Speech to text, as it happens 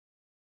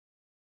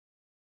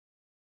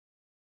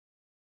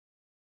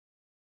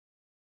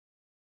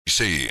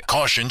emergency.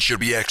 Caution should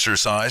be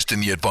exercised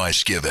in the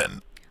advice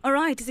given. All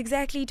right, it's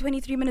exactly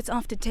 23 minutes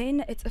after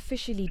 10. It's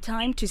officially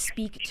time to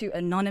speak to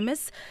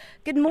Anonymous.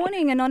 Good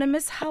morning,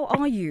 Anonymous. How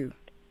are you?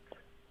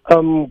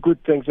 Good,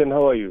 thanks. And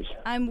how are you?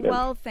 I'm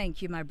well,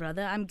 thank you, my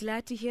brother. I'm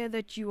glad to hear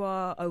that you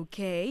are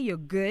okay, you're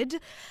good.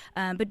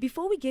 But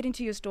before we get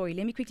into your story,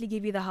 let me quickly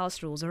give you the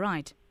house rules, all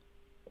right?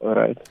 All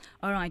right.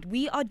 All right,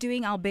 we are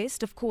doing our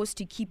best, of course,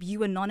 to keep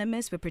you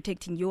anonymous. We're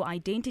protecting your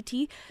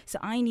identity. So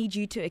I need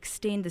you to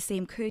extend the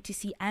same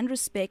courtesy and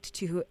respect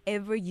to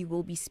whoever you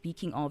will be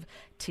speaking of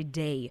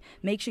today.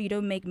 Make sure you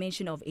don't make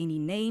mention of any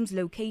names,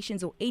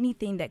 locations, or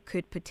anything that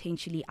could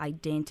potentially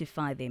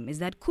identify them. Is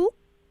that cool?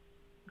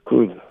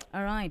 Cool.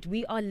 All right,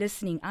 we are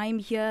listening. I'm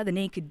here, the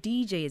Naked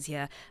DJ is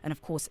here, and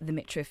of course, the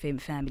Metro FM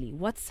family.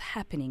 What's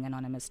happening,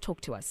 Anonymous? Talk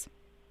to us.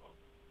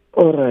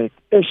 All right.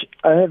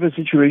 I have a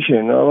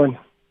situation.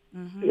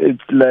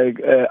 It's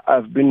like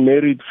I've been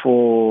married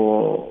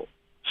for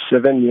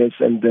 7 years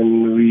and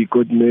then we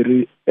got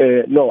married.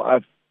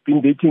 I've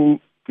been dating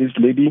this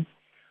lady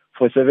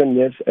for 7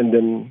 years and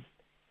then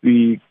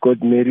we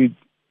got married.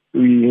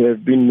 We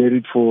have been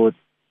married for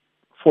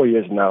 4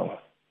 years now.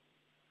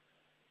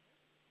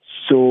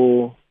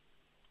 So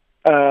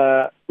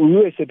we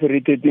were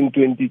separated in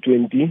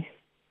 2020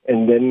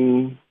 and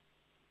then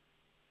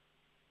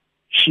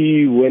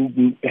she went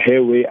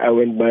her way, I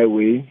went my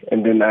way,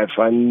 and then I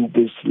found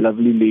this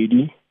lovely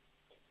lady.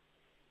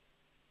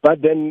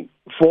 But then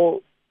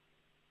for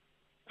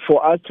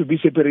us to be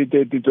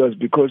separated, it was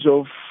because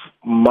of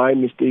my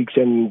mistakes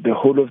and the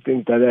whole of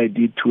things that I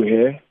did to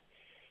her.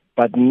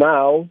 But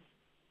now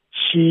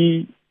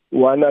she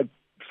wanna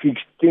fix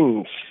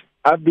things.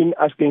 I've been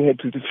asking her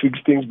to fix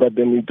things, but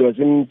then it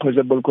wasn't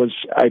possible because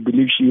I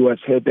believe she was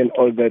hurt and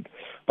all that.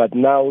 But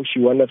now she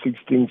wanna fix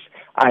things.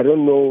 I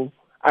don't know.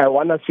 I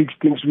want to fix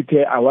things with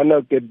her. I want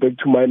to get back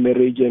to my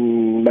marriage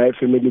and my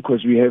family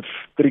because we have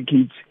 3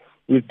 kids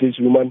with this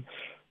woman.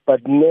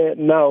 But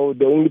now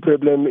the only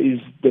problem is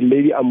the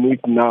lady I'm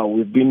with now.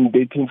 We've been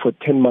dating for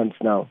 10 months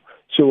now.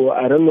 So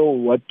I don't know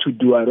what to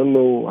do. I don't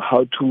know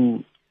how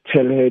to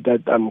tell her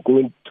that I'm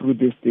going through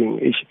this thing.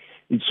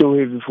 It's so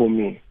heavy for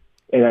me.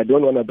 And I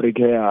don't want to break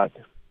her heart.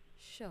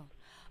 Sure.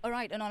 All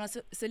right, Anona,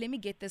 so let me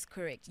get this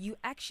correct. You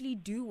actually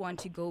do want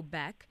to go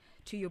back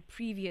to your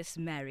previous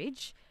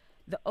marriage.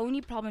 The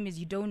only problem is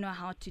you don't know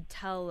how to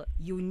tell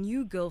your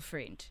new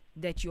girlfriend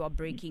that you are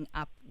breaking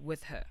up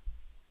with her.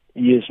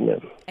 Yes,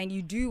 ma'am. And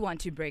you do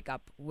want to break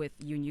up with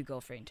your new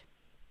girlfriend.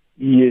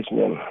 Yes,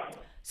 ma'am.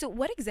 So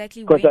what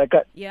exactly? Because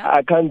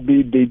I can't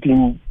be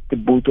dating the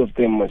both of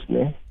them,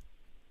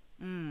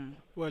 ma'am.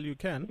 Well, you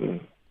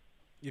can,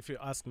 if you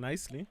ask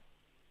nicely.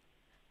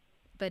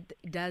 But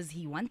does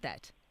he want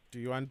that? Do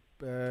you want?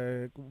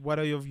 What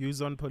are your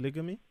views on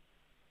polygamy?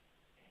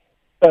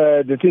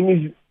 The thing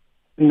is,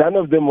 none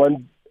of them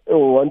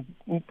want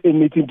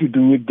anything to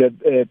do with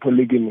that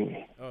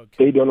polygamy.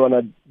 Okay. They don't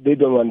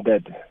want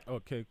that.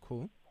 Okay,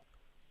 cool.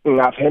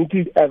 I've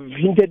hinted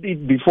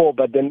it before,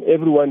 but then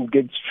everyone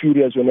gets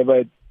furious whenever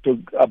I talk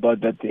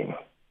about that thing.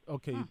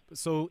 Okay,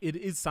 so it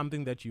is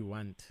something that you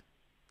want.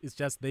 It's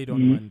just they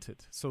don't want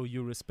it. So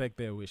you respect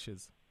their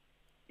wishes.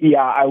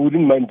 Yeah, I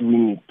wouldn't mind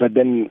doing it, but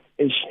then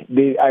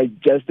I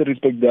just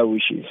respect their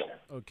wishes.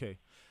 Okay.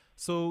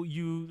 So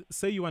you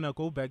say you want to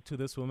go back to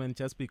this woman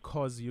just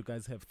because you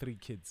guys have 3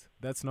 kids.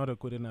 That's not a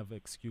good enough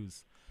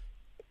excuse.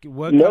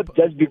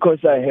 Just because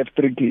I have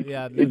 3 kids.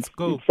 Yeah, let's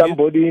go. It's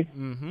somebody.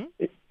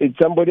 It's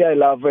somebody I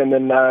love, and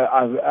then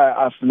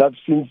I've loved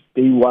since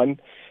day one.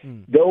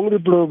 The only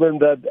problem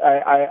that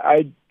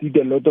I did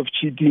a lot of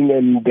cheating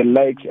and the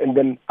likes, and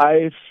then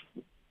I've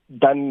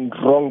done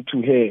wrong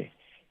to her.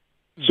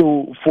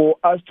 So for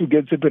us to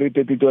get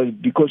separated, it was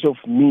because of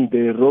me,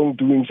 the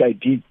wrongdoings I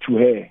did to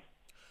her.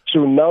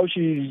 So now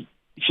she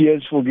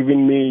has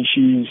forgiven me.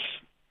 She's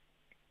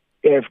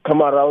have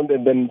come around,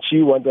 and then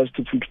she wants us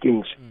to fix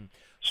things.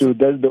 So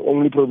that's the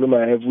only problem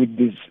I have with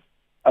this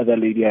other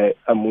lady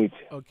I'm with.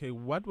 Okay,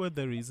 what were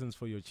the reasons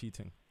for your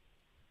cheating?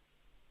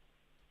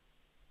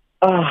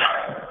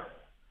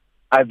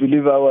 I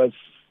believe I was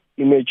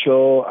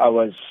immature. I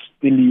was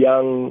still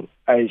young.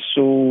 I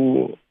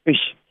saw it's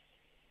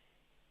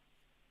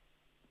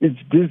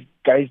this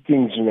guy's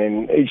things,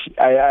 man.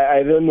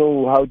 I don't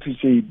know how to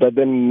say it, but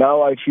then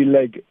now I feel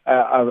like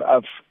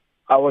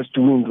I was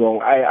doing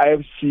wrong. I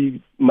have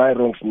seen my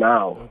wrongs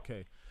now.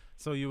 Okay,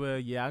 so you were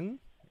young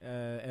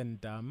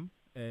and dumb,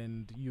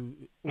 and you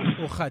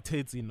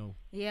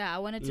Yeah, I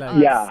wanted to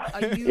like, ask.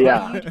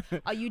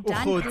 Are you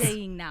done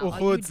playing now? Are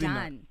you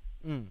done?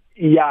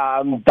 Yeah,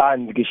 I'm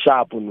done.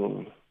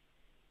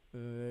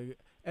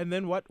 And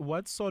then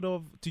what sort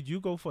of did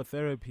you go for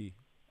therapy?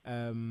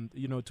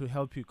 To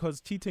help you, because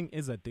cheating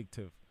is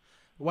addictive.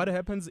 What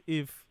happens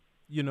if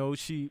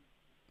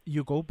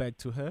you go back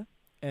to her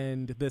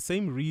and the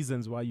same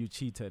reasons why you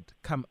cheated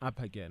come up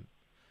again?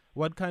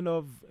 What kind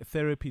of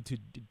therapy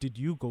did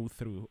you go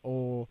through,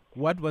 or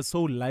what was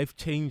so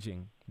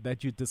life-changing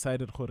that you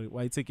decided,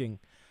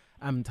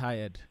 I'm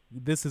tired.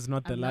 This is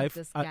not the life.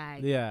 This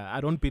guy. I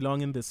don't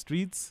belong in the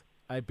streets.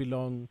 I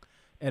belong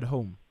at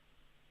home.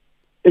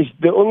 It's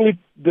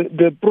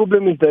the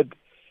problem is that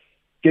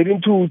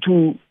getting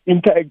to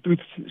interact with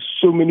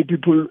so many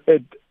people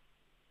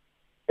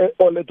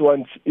all at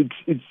once,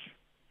 it's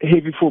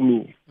heavy for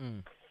me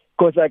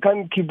because I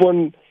can't keep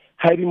on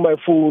hiding my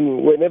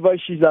phone. Whenever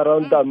she's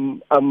around,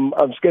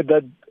 I'm scared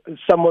that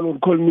someone will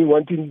call me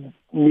wanting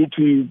me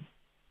to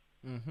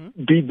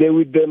be there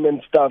with them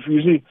and stuff.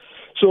 You see,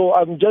 so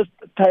I'm just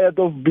tired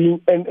of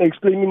being and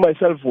explaining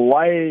myself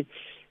why,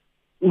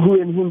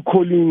 who and who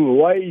calling,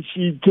 why is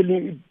she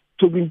talking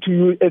to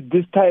you at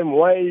this time?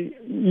 Why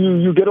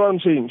you get what I'm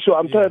saying? So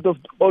I'm tired of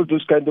all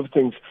those kind of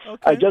things.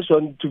 Okay. I just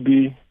want to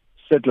be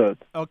settled.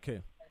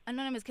 Okay.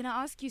 Anonymous, can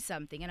I ask you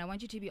something? And I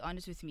want you to be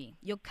honest with me.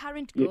 Your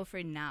current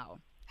girlfriend now,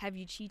 have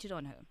you cheated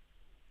on her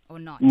or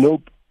not?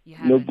 Nope. You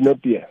haven't? Nope,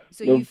 yeah.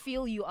 So nope. you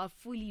feel you are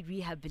fully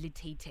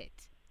rehabilitated?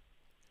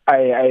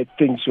 I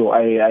think so.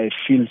 I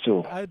feel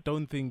so. I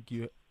don't think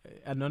you,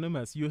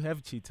 Anonymous, you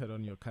have cheated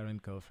on your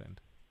current girlfriend.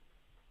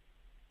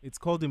 It's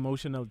called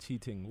emotional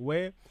cheating,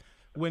 where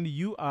when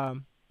you are,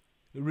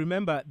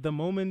 remember the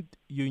moment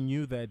you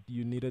knew that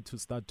you needed to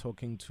start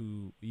talking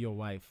to your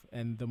wife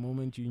and the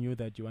moment you knew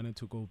that you wanted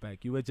to go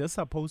back, you were just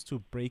supposed to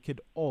break it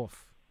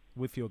off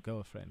with your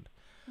girlfriend.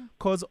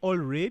 Because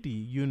already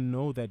you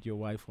know that your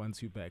wife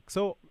wants you back.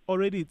 So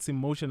already it's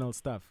emotional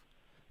stuff.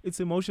 It's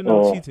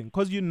emotional cheating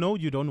because you know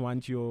you don't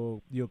want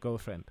your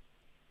girlfriend.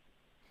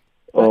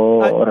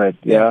 All right.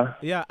 Yeah.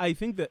 Yeah, I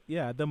think that,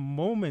 the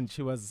moment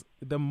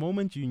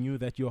you knew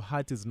that your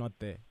heart is not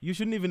there, you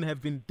shouldn't even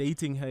have been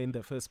dating her in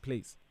the first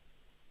place.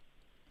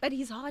 But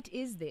his heart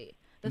is there.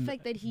 The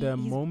fact that the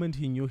moment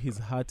he knew his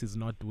heart is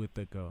not with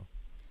the girl,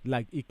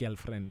 like a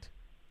girlfriend,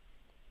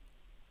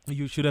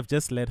 you should have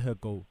just let her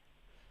go.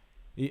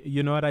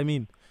 You know what I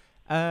mean?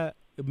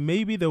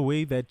 Maybe the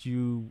way that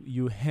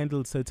you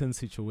handle certain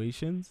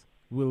situations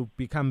will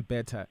become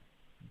better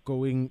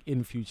going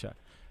in future.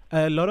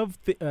 A lot of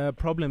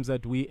problems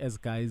that we as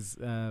guys,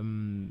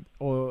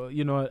 or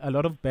a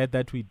lot of bad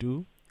that we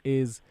do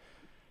is,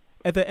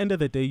 at the end of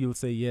the day, you'll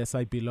say, yes,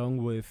 I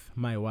belong with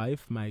my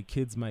wife, my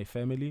kids, my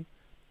family,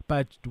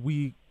 but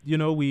we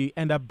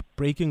end up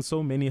breaking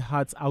so many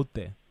hearts out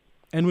there,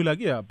 and we're like,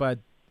 yeah, but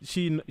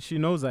she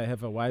knows I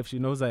have a wife, she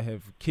knows I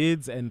have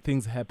kids, and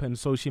things happen,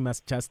 so she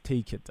must just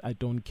take it. I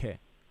don't care.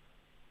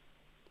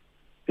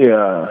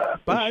 Yeah.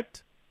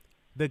 But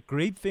the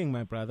great thing,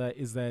 my brother,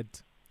 is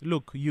that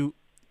look,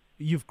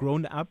 you've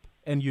grown up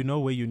and you know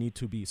where you need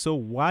to be. So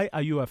why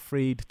are you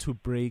afraid to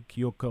break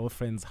your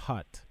girlfriend's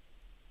heart?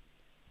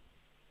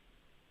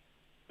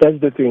 That's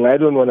the thing. I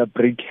don't want to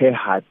break her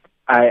heart.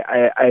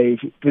 I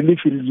really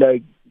feel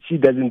like she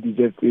doesn't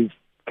deserve this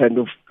kind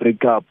of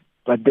breakup.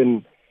 But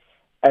then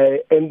I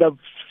end up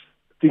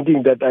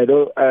thinking that I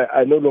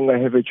no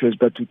longer have a choice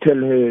but to tell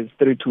her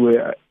straight to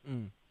her.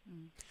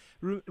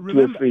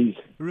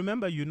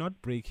 Remember, you're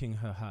not breaking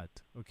her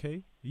heart,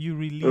 okay?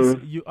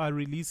 You are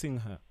releasing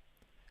her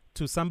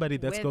to somebody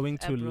that's With going a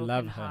to broken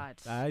love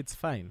heart. her. It's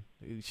fine.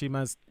 She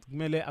must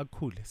kumele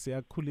akhule.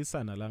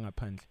 Siyakhulisana la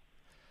ngaphandle.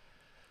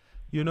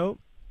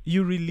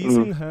 You're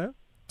releasing her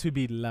to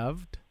be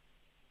loved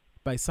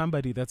by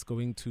somebody that's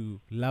going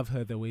to love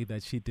her the way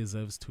that she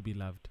deserves to be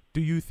loved.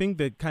 Do you think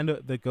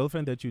the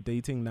girlfriend that you're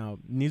dating now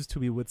needs to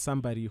be with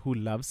somebody who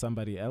loves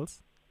somebody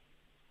else?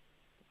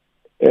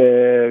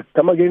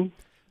 Come again?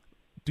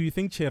 Do you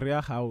think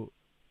Cheria how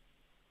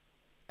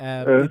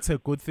it's a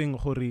good thing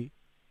hori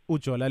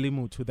ujola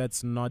limutu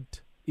that's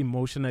not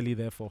emotionally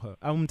there for her?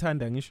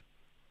 Awumthanda ngisho?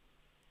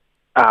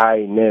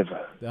 I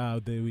never.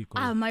 There we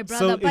go. My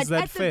brother, so but is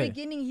that at fair? the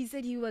beginning he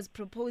said he was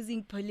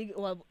proposing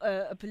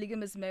a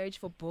polygamous marriage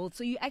for both.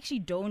 So you actually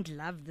don't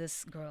love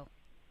this girl.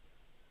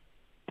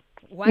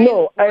 Why?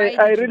 No, why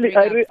I did you really,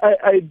 bring up-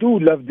 I do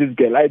love this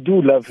girl. I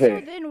do love her.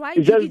 So then why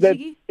It's just that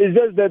jiggy?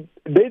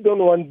 they don't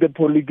want the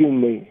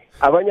polygamy.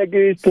 Abanye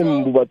ke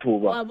isimbu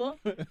batho ba.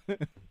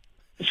 Wabo?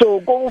 So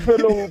go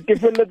felong ke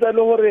feletsa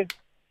le hore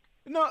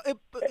No,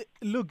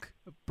 look,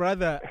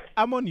 brother,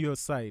 I'm on your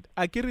side.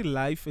 Akiri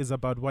life is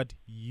about what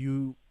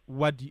you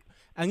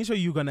I'm sure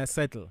you're gonna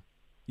settle.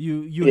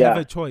 You have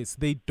a choice.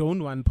 They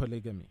don't want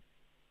polygamy.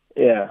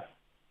 Yeah.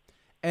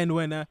 And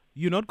when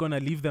you're not gonna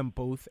leave them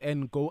both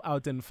and go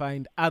out and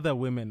find other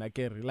women,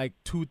 Akiri, like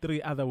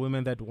 2-3 other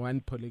women that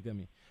want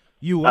polygamy.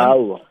 You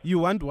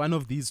want one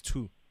of these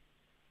two.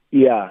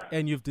 Yeah.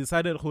 And you've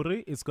decided,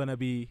 Huri, it's gonna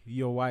be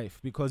your wife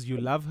because you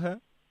love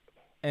her.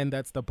 And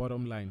that's the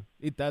bottom line.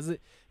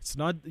 It's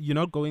not, you're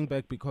not going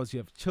back because you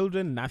have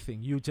children,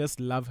 nothing. You just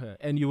love her.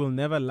 And you will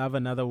never love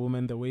another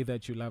woman the way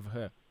that you love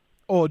her.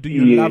 Or do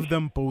you love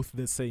them both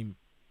the same?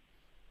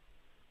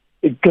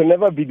 It can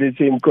never be the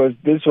same because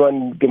this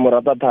one, ke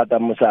morata thata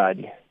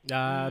mosadi.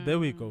 There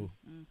we go.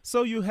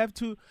 So you have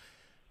to,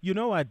 you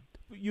know what?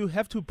 You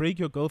have to break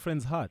your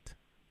girlfriend's heart.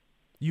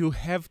 You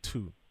have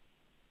to.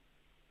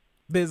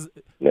 There's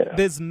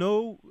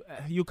no,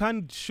 you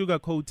can't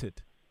sugarcoat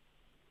it.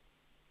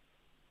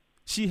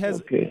 She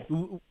has,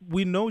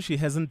 we know she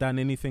hasn't done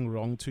anything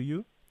wrong to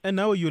you. And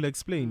now you'll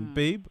explain,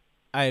 babe,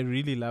 I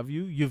really love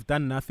you. You've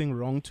done nothing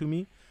wrong to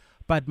me,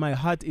 but my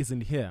heart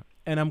isn't here.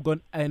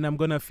 I'm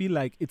gonna feel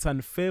like it's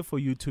unfair for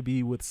you to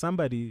be with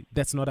somebody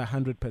that's not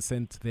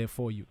 100% there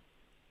for you.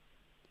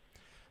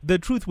 The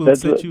truth will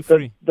set you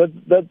free. That's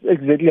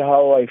exactly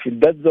how I feel.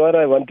 That's what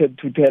I wanted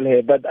to tell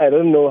her, but I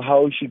don't know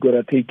how she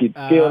gonna take it.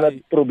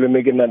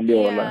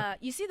 Yeah,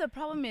 you see, the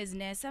problem is,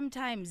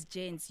 sometimes,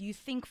 gents, you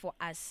think for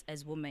us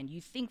as women.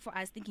 You think for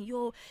us thinking,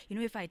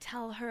 if I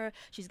tell her,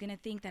 she's gonna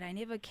think that I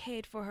never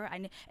cared for her,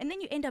 and then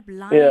you end up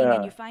lying,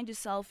 and you find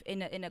yourself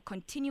in a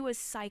continuous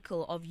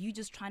cycle of you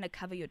just trying to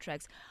cover your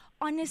tracks.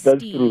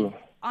 Honesty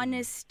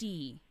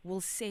will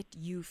set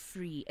you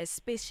free,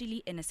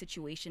 especially in a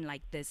situation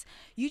like this.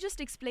 You just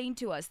explained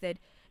to us that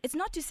it's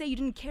not to say you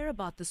didn't care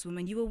about this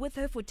woman. You were with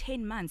her for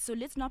 10 months. So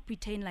let's not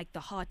pretend like the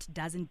heart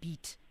doesn't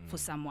beat for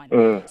someone.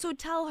 So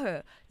tell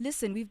her,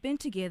 listen, we've been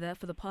together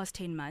for the past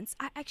 10 months.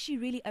 I actually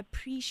really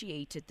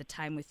appreciated the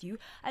time with you.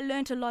 I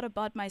learned a lot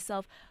about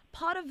myself.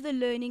 Part of the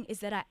learning is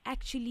that I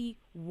actually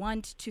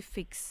want to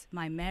fix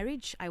my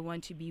marriage. I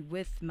want to be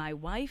with my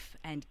wife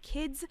and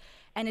kids.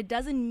 And it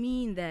doesn't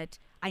mean that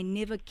I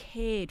never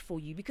cared for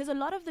you. Because a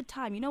lot of the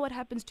time, you know what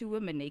happens to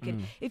women,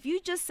 Naked? If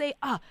you just say,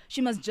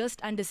 she must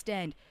just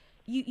understand.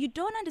 You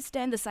don't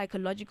understand the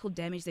psychological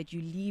damage that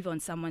you leave on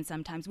someone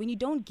sometimes when you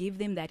don't give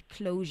them that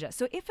closure.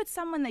 So if it's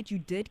someone that you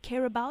did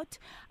care about,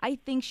 I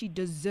think she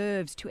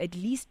deserves to at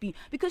least be,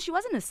 because she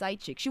wasn't a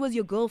side chick, she was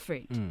your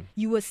girlfriend.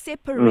 You were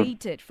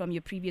separated from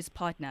your previous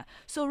partner.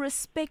 So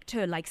respect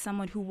her like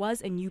someone who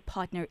was a new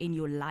partner in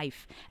your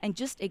life, and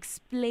just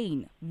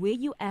explain where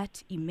you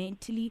at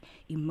mentally,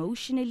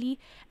 emotionally,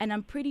 and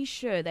I'm pretty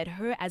sure that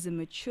her as a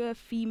mature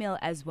female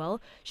as well,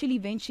 she'll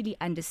eventually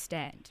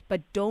understand.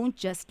 But don't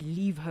just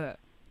leave her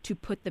to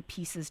put the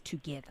pieces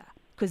together,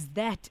 because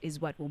that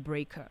is what will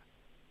break her.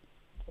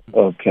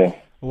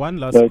 Okay. One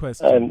last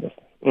question.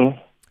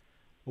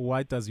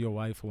 Why does your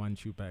wife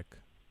want you back?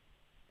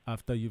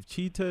 After you've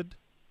cheated,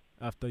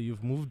 after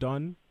you've moved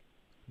on,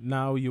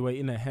 now you were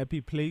in a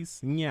happy place.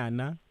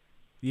 Nyana.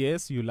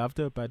 Yes, you loved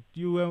her, but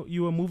you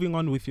were moving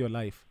on with your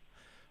life.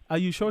 Are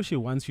you sure she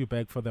wants you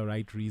back for the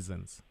right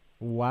reasons?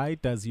 Why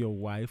does your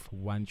wife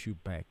want you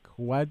back?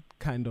 What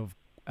kind of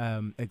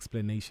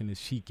explanation is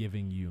she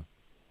giving you?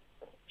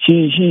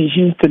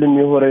 She's telling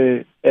me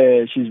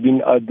she's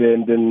been out there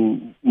and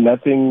then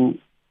nothing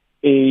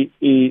I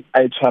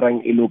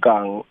tshwarang e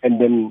lokang, and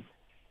then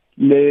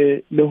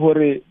le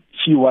hore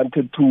she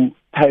wanted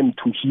time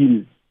to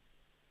heal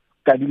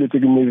ka dilo tse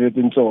di mo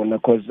diretseng tsona,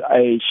 because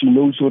she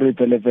knows hore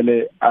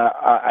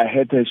I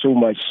hurt her so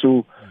much,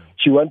 so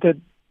she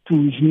wanted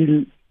to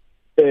heal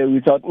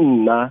without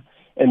nna,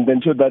 and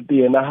then so that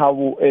yena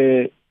how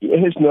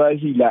has no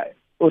healer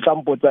o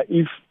tlampotsa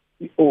if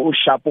o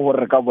sharp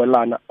hore ka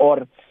bolana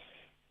or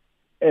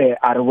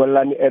are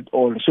bolane at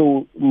all.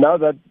 So now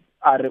that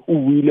are o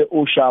wile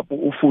o sharp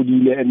o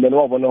fodile, and then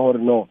wa bona hore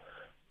no,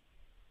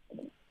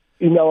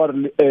 in our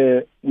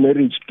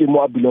marriage ke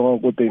mo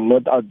belong go teng,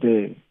 not out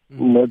there,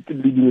 not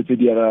leading to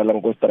the other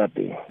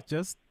strategy.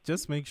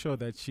 Just make sure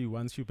that she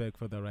wants you back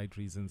for the right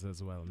reasons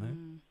as well, ne?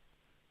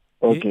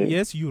 Okay.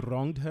 Yes, you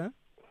wronged her.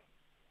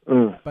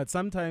 But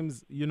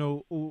sometimes,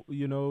 you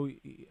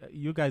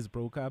guys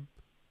broke up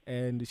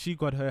and she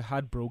got her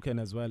heart broken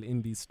as well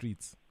in these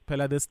streets.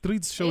 Pella, the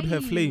streets showed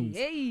her flames.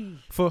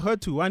 For her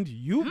to want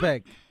you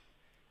back,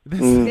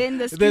 then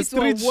the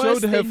streets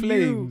showed her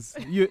flames.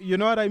 You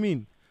know what I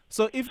mean?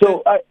 So if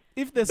the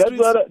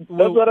streets... That's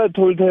what I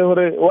told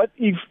her. What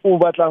if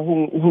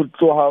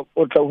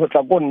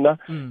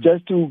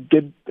just to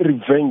get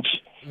revenge?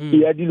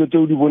 Ya dilo tse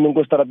o di boneng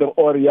ko straateng,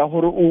 or ya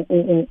gore o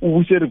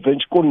buse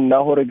revenge ko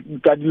nna gore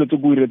ka dilo tse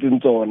go iretseng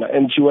tsona.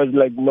 And she was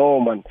like, no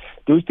man,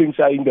 those things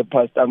are in the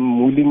past.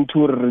 I'm willing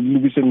to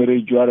release a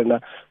marriage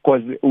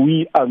because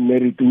we are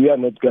married. We are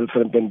not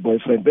girlfriend and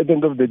boyfriend. At the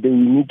end of the day,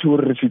 we need to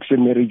fix a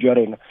marriage.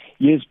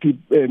 Yes,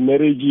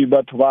 marriage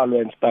but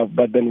and stuff,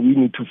 but then we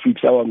need to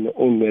fix our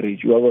own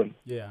marriage.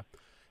 Yeah.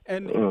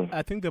 And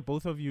I think that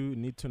both of you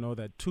need to know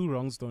that two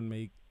wrongs don't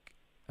make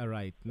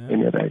right, no?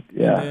 Right,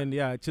 yeah. And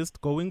then,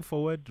 just going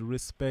forward,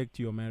 respect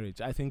your marriage.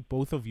 I think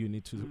both of you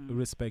need to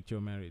respect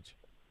your marriage.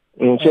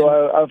 So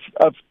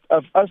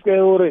I've asked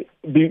her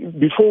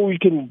before we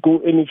can go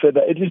any further,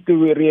 at least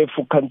we're here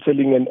for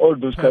counseling and all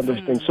those kind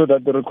of things, so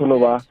that they're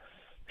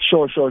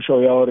sure,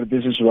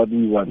 this is what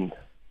we want.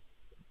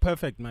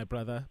 Perfect, my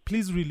brother.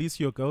 Please release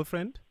your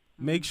girlfriend.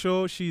 Make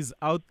sure she's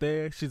out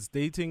there. She's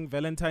dating.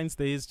 Valentine's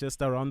Day is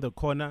just around the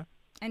corner.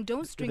 And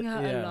don't string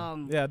her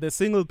along. Yeah, the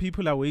single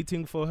people are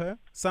waiting for her.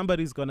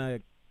 Somebody's going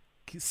to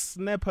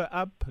snap her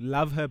up,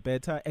 love her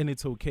better, and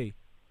it's okay.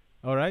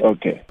 All right?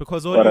 Okay.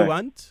 Because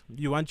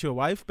you want your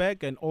wife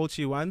back, and all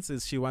she wants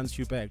is she wants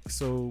you back.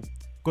 So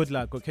good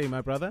luck, okay,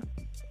 my brother?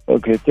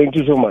 Okay, thank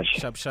you so much.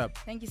 Sharp.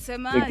 Thank you so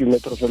much. Thank you,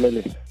 Metro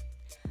Family.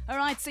 All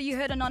right, so you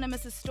heard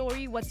Anonymous'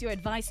 story. What's your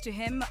advice to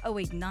him?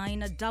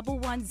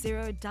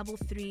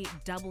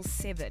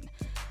 089-110-3377.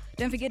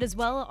 Don't forget as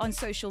well, on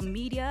social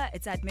media,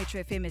 it's at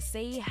Metro FM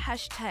SA,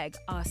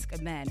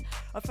 #AskAman.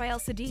 Rafael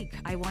Sadiq,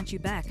 I want you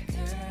back.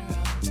 Girl,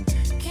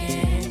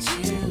 can't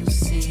you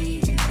see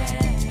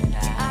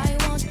that I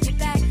want you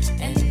back,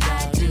 and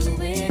I'll do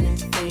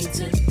anything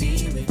to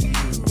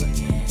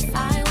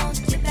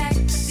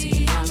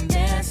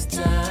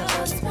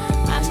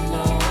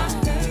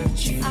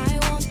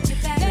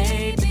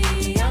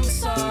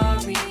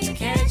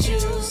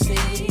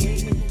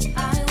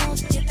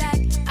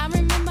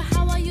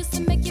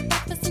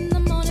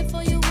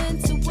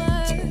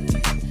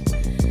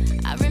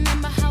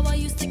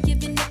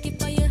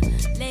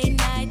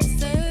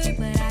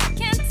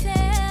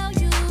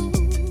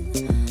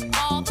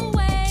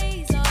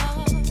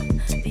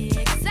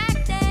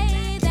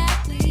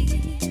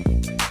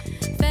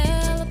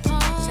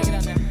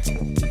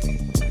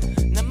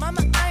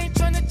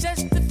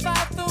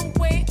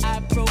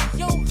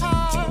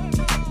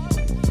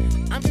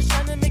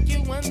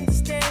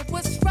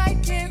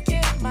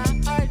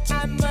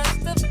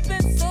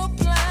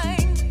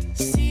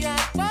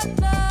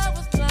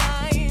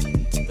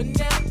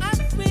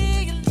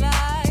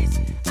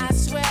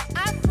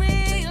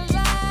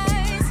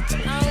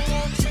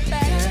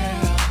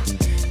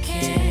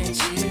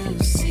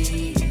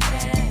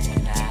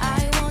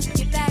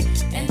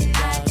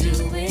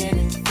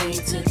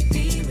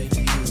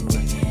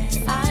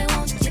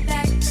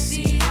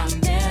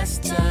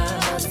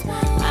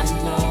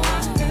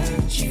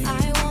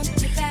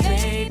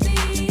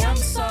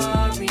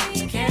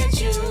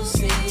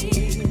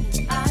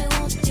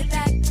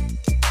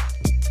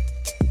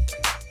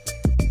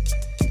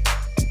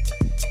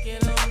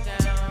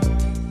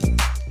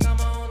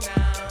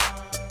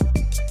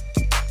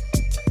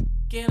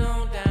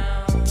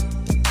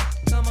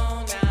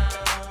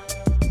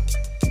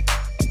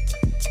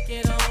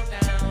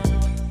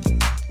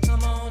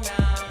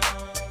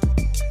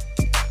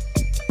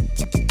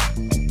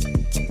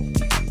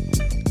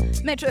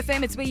Metro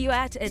FM, it's where you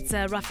at. It's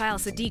Raphael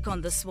Sadiq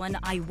on this one.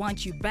 I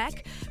Want You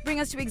Back. Bring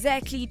us to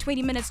exactly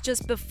 20 minutes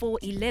just before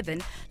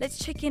 11. Let's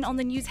check in on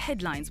the news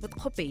headlines with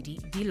Khopedi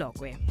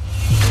Dilogwe.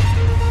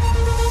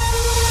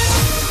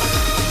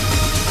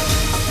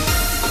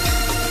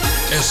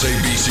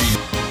 SABC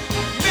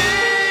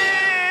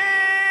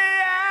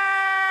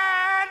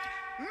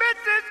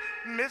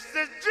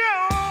Mrs.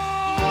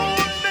 Jones,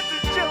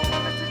 Mrs. Jones,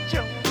 Mrs.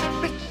 Jones.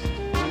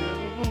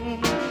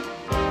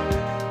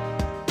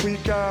 We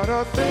got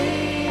a thing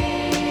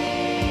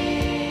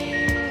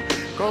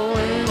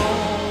going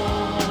on.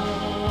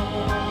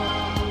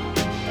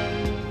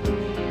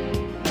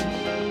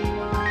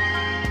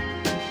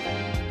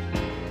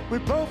 We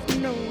both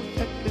know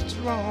that it's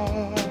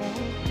wrong,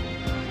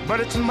 but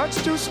it's much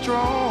too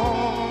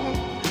strong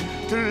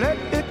to let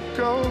it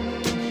go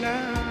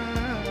now.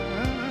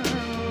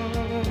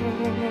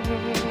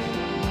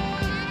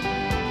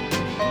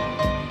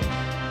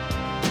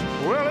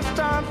 Well, it's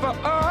time for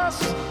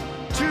us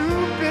to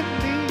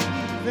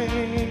believe it.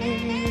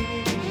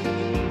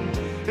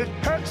 It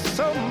hurts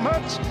so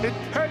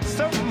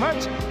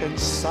much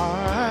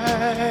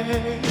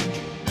inside.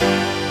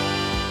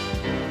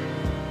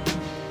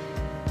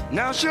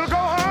 Now she'll go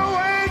her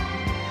way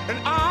and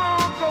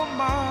I'll go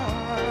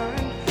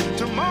mine.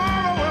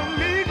 Tomorrow we'll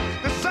meet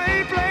the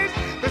same place,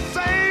 the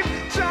same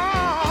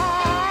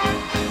time.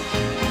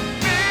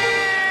 Me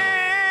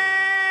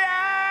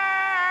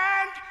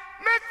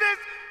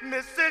and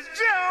Mrs.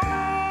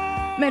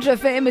 Jones. Metro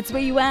FM, it's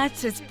where you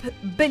at. It's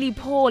Billy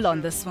Paul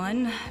on this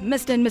one.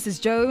 Mr. and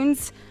Mrs.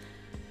 Jones.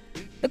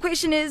 The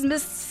question is,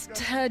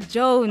 Mr.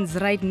 Jones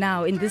right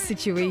now in this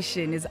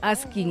situation is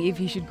asking if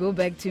he should go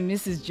back to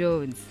Mrs.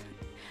 Jones.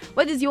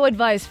 What is your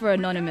advice for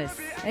Anonymous?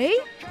 Hey?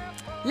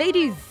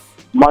 Ladies.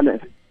 Morning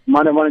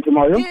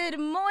tomorrow. Good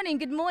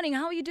morning.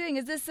 How are you doing?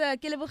 Is this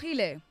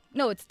Kelebogile?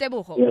 No, it's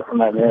Tebogo. Yes,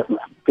 ma'am.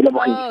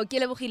 Oh,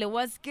 Kelebogile,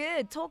 what's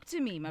good? Talk to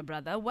me, my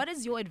brother. What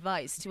is your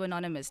advice to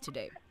Anonymous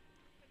today?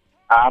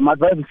 My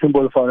advice is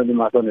simple for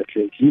Anonymous,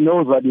 honestly. He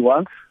knows what he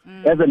wants.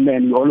 As a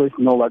man, you always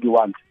know what you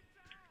want.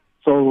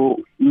 So,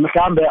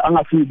 mhlambe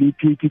angafili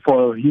pity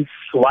for his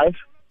wife,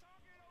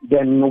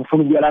 then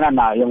ufuna ukuyelana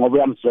naye ngoba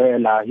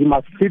uyamzwela. He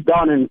must sit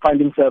down and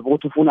find himself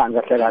ukuthi ufunani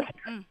kahle kahle.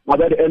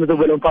 Ngoba at the end of the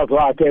umfazi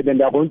wakhe, then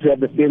they are going to have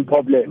the same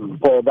problem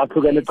for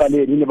bathukene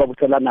eqaleni niba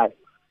buthelanayo.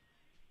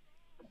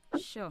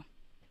 Sure.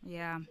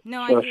 Yeah.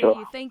 No, Sure, I hear sure.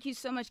 you. Thank you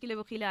so much,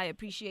 Kelebogile. I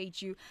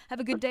appreciate you. Have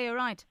a good day, all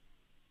right?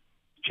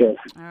 Cheers.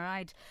 All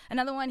right.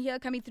 Another one here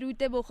coming through.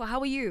 Tebogo,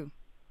 how are you?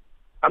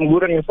 I'm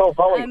good on yourself.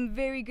 How are you? I'm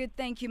very good,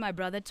 thank you, my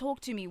brother. Talk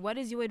to me. What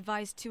is your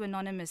advice to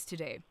Anonymous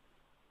today?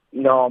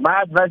 No,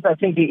 my advice, I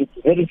think it's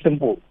very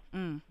simple.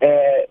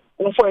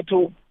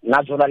 Umfowethu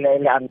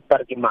ngazolalela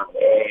antargima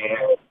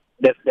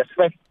the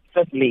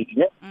first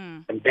lady,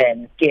 and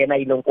then kena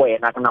ilonko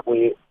yena kana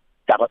ku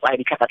taba tsa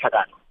di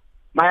tlhakatlhakano.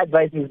 My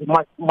advice is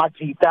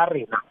matsita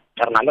rena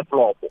rena le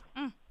flopo.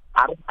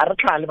 A re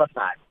tlhale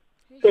basadi.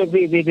 Be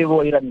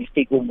bo ira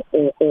mistake o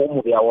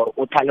mo ya or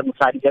o tlhale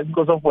mosadi just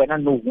because of wena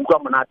no uka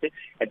monate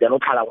and then o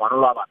tlhala ngwana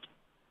lwa batho.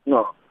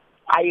 No,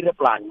 I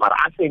replan mara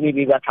a se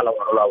be ba tlhala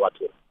ngwana lwa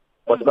batho.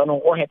 But ba no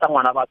o heta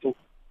ngwana batho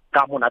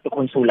ka monate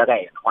consola ka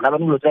yena. Ona ba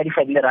mo lotsa di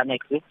fedile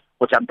ranex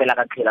go tsampela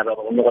ka tlhela ba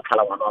go go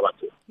tlhala ngwana wa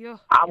batho.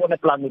 A mo ne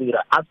plan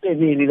dira a se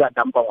be ba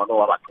dampa ngwana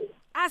wa batho.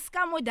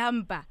 Aska mo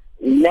dampa.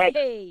 Next,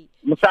 Hey.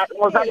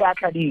 mosadi a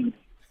tlhadile.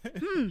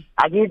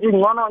 A ke itse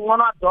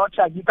ngwana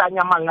dotsa ke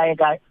tanya malla e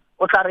kae.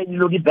 O tla re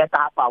dilo di beta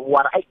apa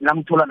wa ai nna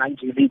mthola nang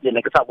ke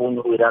ne ke sa bone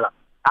go irela.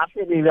 A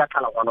se be ba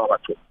tlhala ngwana wa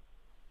batho.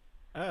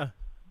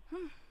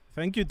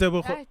 Thank you,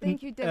 Tebogo.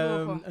 Thank you,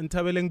 Tebogo. And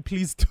Tabeleng,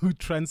 please do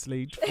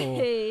translate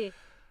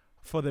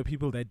for the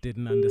people that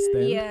didn't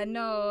understand. Yeah,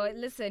 no,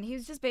 listen, he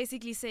was just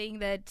basically saying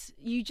that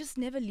you just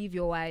never leave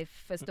your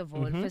wife, first of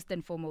all, first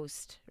and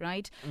foremost,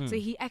 right? So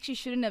he actually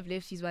shouldn't have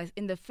left his wife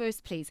in the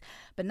first place.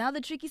 But now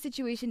the tricky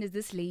situation is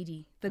this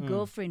lady, the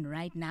girlfriend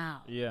right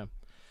now. Yeah.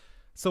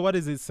 So what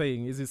is it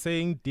saying? Is it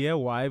saying, dear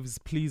wives,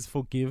 please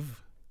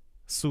forgive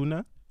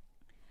sooner?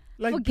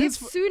 Forgive please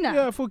sooner?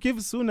 Yeah,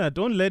 forgive sooner.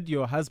 Don't let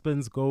your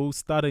husbands go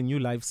start a new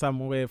life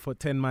somewhere for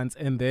 10 months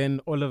and then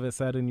all of a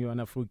sudden you want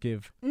to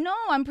forgive. No,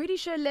 I'm pretty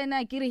sure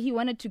Lena Akira, he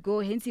wanted to go,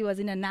 hence he was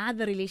in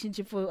another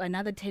relationship for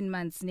another 10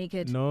 months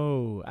naked.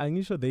 No,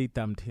 I'm sure they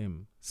dumped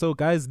him. So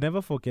guys,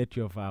 never forget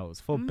your vows.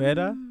 For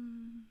better,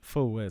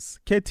 for worse.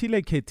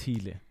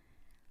 Ketile.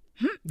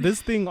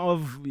 This thing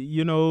of,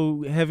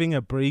 having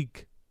a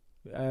break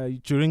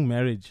during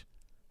marriage,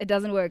 It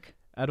doesn't work.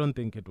 I don't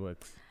think it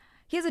works.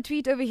 Here's a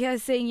tweet over here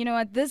saying, you know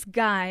what, this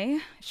guy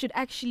should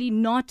actually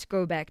not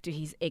go back to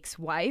his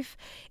ex-wife.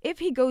 If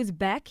he goes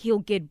back, he'll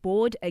get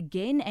bored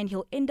again and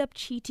he'll end up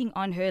cheating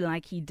on her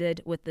like he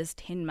did with this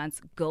 10 months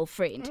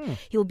girlfriend.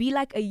 He'll be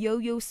like a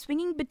yo-yo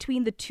swinging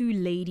between the two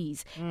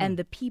ladies and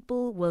the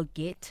people will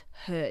get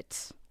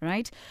hurt,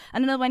 right?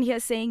 Another one here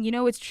saying,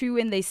 it's true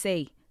when they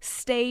say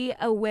stay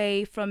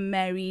away from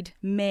married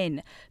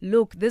men.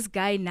 Look, this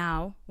guy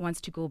now wants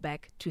to go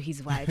back to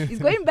his wife. He's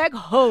going back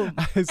home.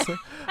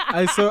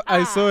 I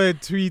saw a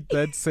tweet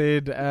that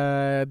said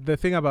the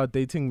thing about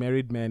dating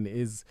married men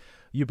is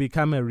you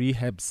become a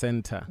rehab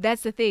center.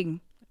 That's the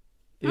thing.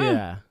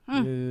 Yeah.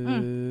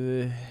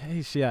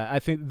 Yeah, I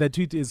think the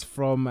tweet is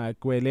from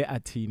Gwele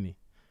Atini.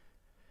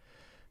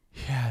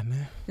 Yeah,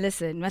 man.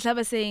 Listen,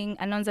 Mahlaba saying,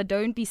 Anonza,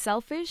 don't be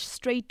selfish.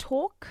 Straight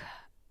talk.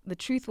 The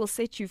truth will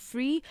set you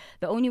free.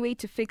 The only way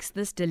to fix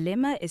this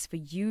dilemma is for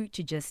you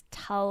to just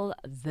tell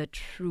the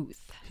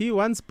truth. He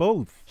wants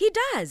both. He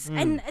does.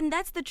 And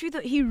that's the truth.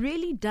 He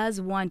really does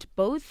want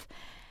both.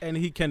 And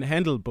he can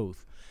handle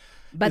both.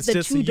 But It's the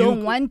just two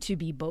don't want to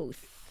be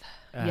both.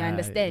 You Ah,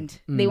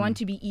 understand? They want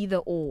to be either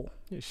or.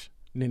 Ish.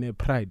 Nene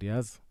pride,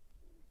 yes.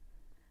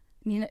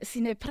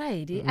 Sine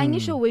pride. I'm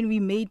sure when we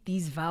made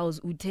these vows,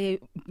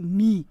 ute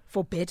me,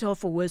 for better or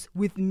for worse,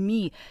 with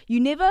me. You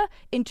never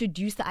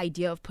introduced the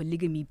idea of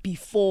polygamy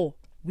before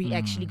we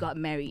actually got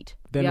married.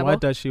 Then why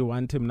does she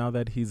want him now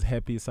that he's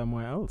happy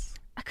somewhere else?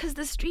 Because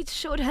the streets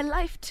showed her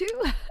life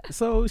too.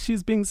 So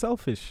she's being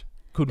selfish.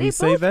 Could They're we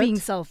say both that? being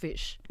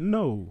selfish.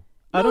 No.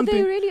 I No, don't they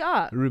think. really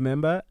are.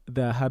 Remember,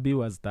 the hubby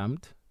was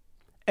dumped.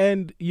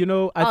 And, you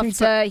know, I think.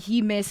 After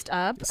he messed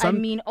up. I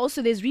some- mean,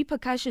 also there's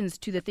repercussions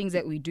to the things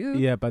that we do.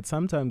 Yeah, but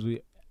sometimes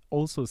we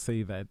also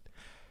say that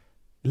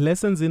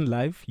lessons in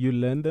life, you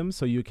learn them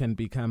so you can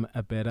become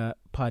a better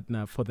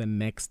partner for the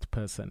next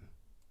person.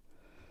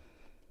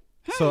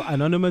 So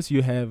Anonymous,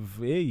 you have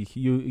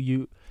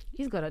you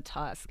He's got a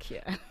task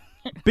here.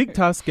 big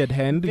task at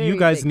hand. Very You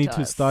guys big need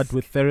to start task.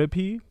 with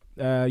therapy.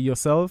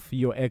 Yourself,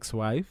 your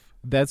ex-wife.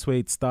 That's where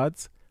it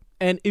starts.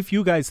 And if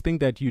you guys think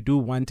that you do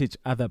want each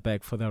other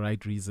back for the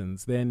right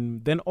reasons,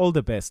 then all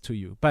the best to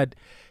you. But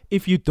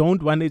if you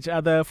don't want each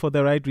other for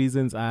the right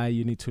reasons,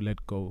 you need to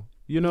let go.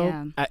 You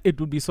know, Yeah. it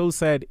would be so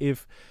sad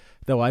if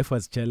the wife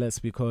was jealous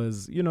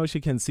because, you know,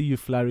 she can see you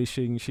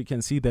flourishing. She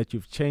can see that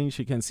you've changed.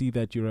 She can see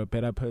that you're a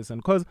better person.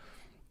 Because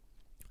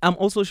I'm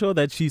also sure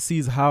that she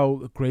sees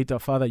how great a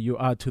father you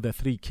are to the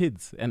 3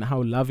 kids and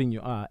how loving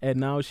you are. And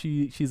now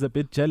she's a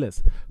bit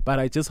jealous. But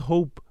I just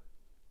hope,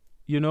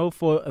 you know,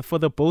 for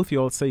the both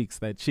your sakes,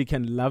 that she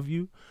can love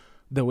you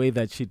the way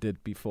that she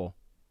did before.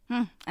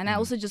 And I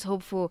also just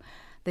hope for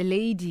the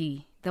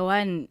lady, the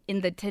one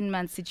in the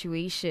 10-month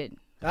situation.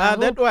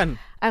 That one.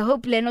 I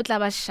hope Leno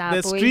Tlaba sharp.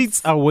 The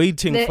streets are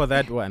waiting The- for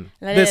that one.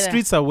 La, la, The la.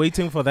 streets are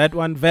waiting for that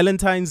one.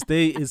 Valentine's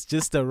Day is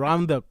just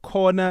around the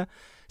corner.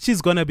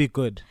 She's going to be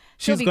good.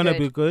 She'll She's be going to good.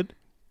 be good.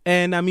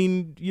 And I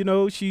mean, you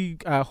know,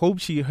 I hope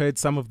she heard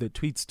some of the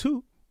tweets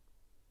too.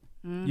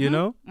 You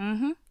know?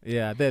 Mm-hmm.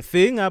 Yeah, the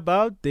thing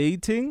about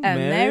dating A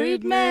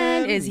married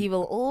man men is he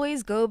will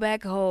always go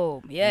back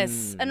home.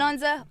 Yes.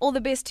 Anonza, all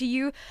the best to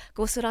you.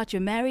 Go sort out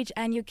your marriage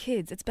and your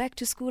kids. It's back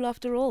to school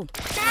after all.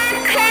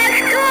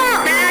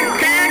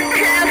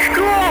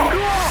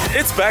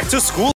 It's back to school.